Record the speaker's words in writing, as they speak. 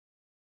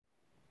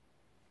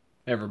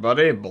Hey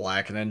everybody,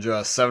 Black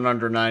Ninja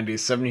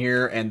 797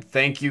 here, and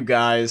thank you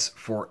guys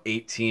for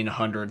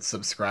 1,800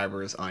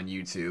 subscribers on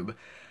YouTube.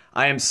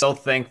 I am so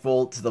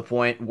thankful to the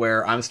point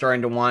where I'm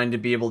starting to want to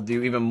be able to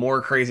do even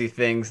more crazy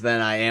things than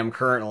I am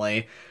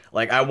currently.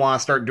 Like, I want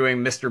to start doing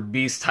Mr.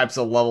 Beast types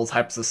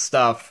of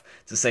stuff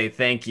to say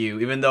thank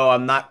you. Even though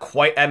I'm not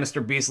quite at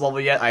Mr. Beast level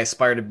yet, I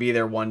aspire to be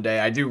there one day.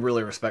 I do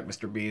really respect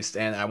Mr. Beast,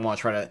 and I want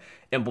to try to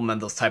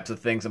implement those types of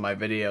things in my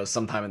videos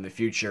sometime in the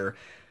future.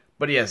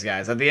 But yes,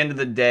 guys, at the end of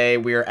the day,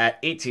 we are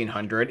at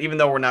 1,800. Even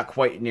though we're not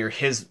quite near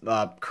his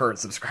current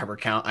subscriber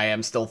count, I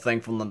am still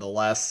thankful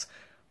nonetheless.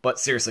 But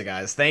seriously,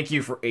 guys, thank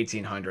you for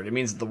 1,800. It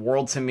means the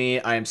world to me.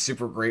 I am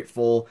super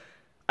grateful.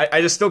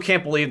 I just still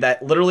can't believe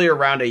that literally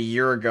around a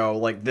year ago,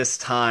 like this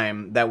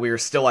time, that we are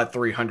still at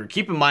 300.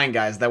 Keep in mind,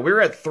 guys, that we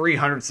were at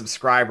 300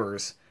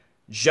 subscribers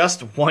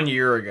just 1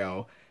 year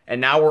ago,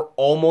 and now we're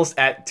almost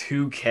at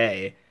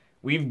 2K.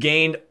 We've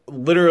gained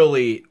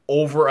literally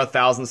over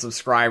 1,000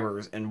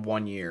 subscribers in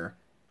 1 year.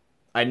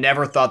 I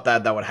never thought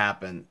that would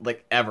happen,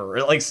 like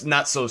ever, like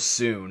not so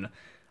soon.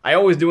 I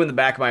always do in the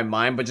back of my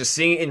mind, but just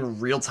seeing it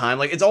in real time,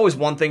 like it's always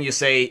one thing you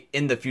say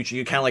in the future,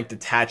 you kind of like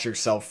detach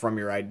yourself from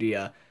your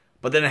idea.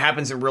 But then it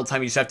happens in real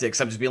time, you just have to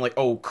accept just being like,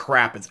 oh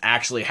crap, it's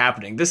actually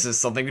happening. This is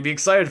something to be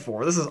excited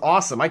for. This is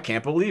awesome. I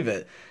can't believe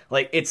it.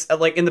 Like, it's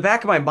like in the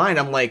back of my mind,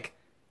 I'm like,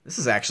 this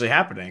is actually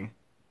happening.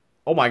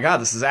 Oh my god,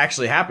 this is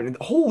actually happening.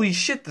 Holy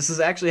shit, this is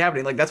actually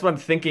happening. Like, that's what I'm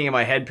thinking in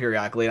my head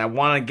periodically, and I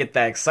want to get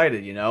that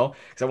excited, you know?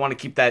 Because I want to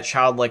keep that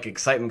childlike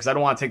excitement, because I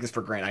don't want to take this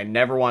for granted. I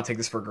never want to take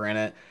this for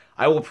granted.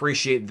 I will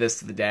appreciate this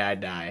to the day I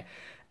die.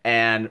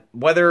 And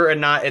whether or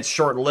not it's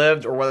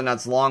short-lived, or whether or not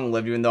it's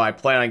long-lived, even though I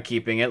plan on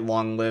keeping it,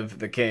 long live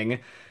the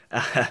king.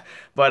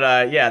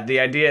 But yeah, the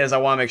idea is I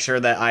want to make sure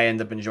that I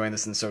end up enjoying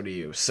this, and so do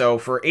you. So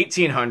for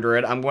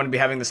 1,800, I'm going to be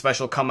having the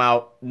special come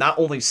out not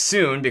only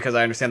soon, because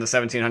I understand the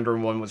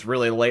 1,700 one was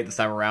really late this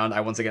time around.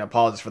 I once again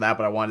apologize for that,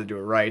 but I wanted to do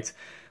it right.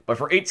 But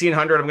for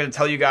 1,800, I'm going to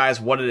tell you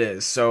guys what it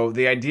is. So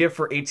the idea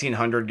for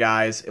 1,800,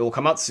 guys, it will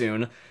come out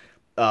soon.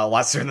 A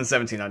lot sooner than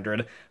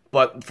 1,700.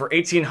 But for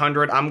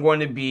 1,800, I'm going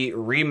to be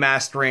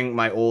remastering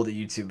my old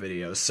YouTube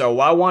videos. So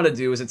what I want to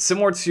do is it's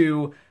similar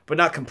to, but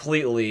not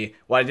completely,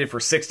 what I did for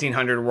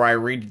 1,600 where I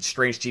redid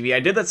Strange TV. I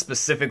did that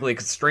specifically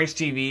because Strange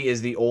TV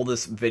is the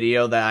oldest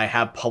video that I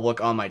have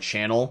public on my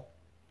channel.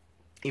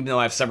 Even though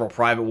I have several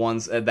private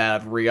ones that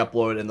I've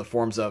re-uploaded in the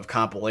forms of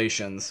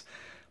compilations.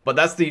 But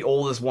that's the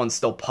oldest one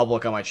still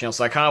public on my channel,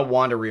 so I kind of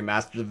wanted to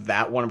remaster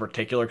that one in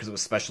particular because it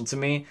was special to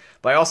me.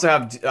 But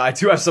I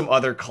do have some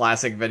other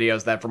classic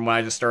videos that from when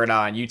I just started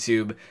out on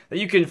YouTube that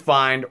you can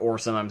find or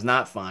sometimes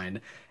not find.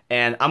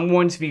 And I'm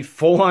going to be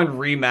full-on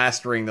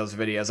remastering those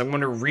videos. I'm going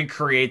to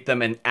recreate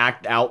them and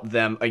act out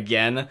them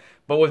again,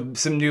 but with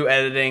some new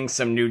editing,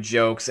 some new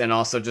jokes, and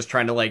also just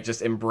trying to like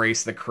just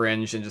embrace the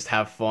cringe and just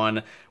have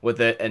fun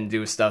with it and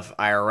do stuff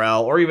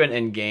IRL or even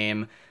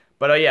in-game.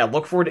 But yeah,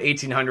 look forward to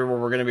 1,800 where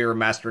we're going to be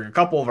remastering a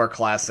couple of our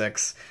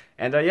classics.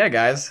 And yeah,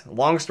 guys,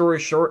 long story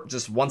short,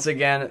 just once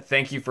again,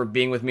 thank you for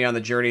being with me on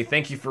the journey.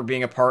 Thank you for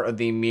being a part of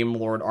the Meme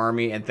Lord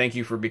Army, and thank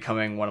you for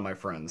becoming one of my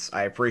friends.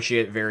 I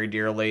appreciate it very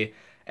dearly,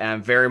 and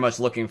I'm very much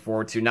looking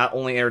forward to not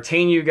only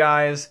entertain you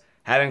guys,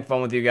 having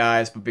fun with you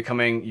guys, but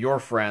becoming your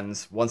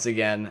friends once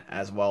again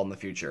as well in the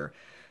future.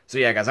 So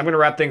yeah, guys, I'm going to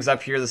wrap things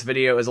up here. This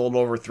video is a little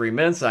over 3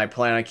 minutes, and I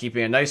plan on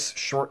keeping it nice,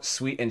 short,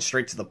 sweet, and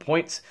straight to the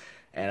point.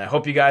 And I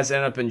hope you guys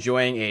end up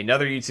enjoying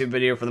another YouTube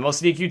video for the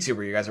most unique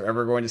YouTuber you guys are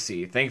ever going to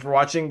see. Thank you for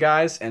watching,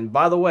 guys. And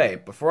by the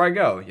way, before I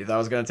go, you thought I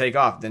was going to take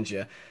off, didn't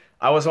you?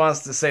 I always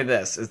wanted to say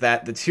this, is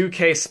that the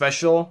 2K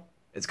special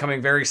is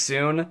coming very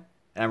soon, and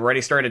I'm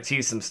already starting to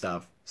tease some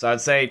stuff. So I'd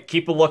say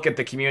keep a look at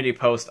the community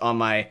post on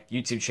my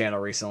YouTube channel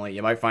recently.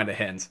 You might find a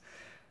hint.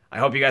 I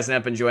hope you guys end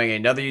up enjoying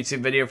another YouTube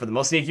video for the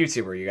most unique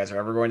YouTuber you guys are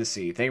ever going to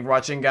see. Thank you for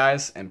watching,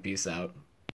 guys, and peace out.